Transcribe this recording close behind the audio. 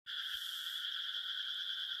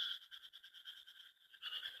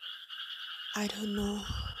I don't know.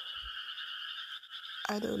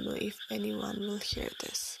 I don't know if anyone will hear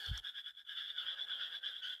this.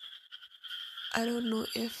 I don't know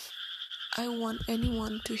if I want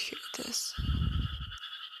anyone to hear this.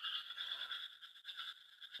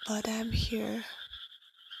 But I'm here.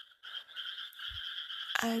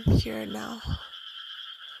 I'm here now.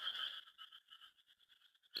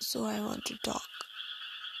 So I want to talk.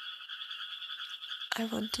 I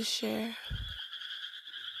want to share.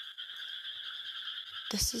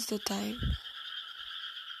 This is the time.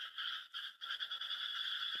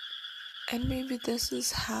 And maybe this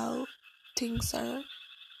is how things are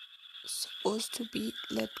supposed to be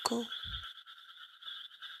let go.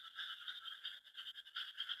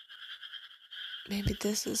 Maybe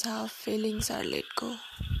this is how feelings are let go.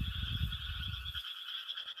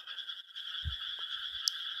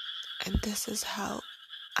 And this is how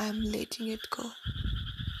I'm letting it go.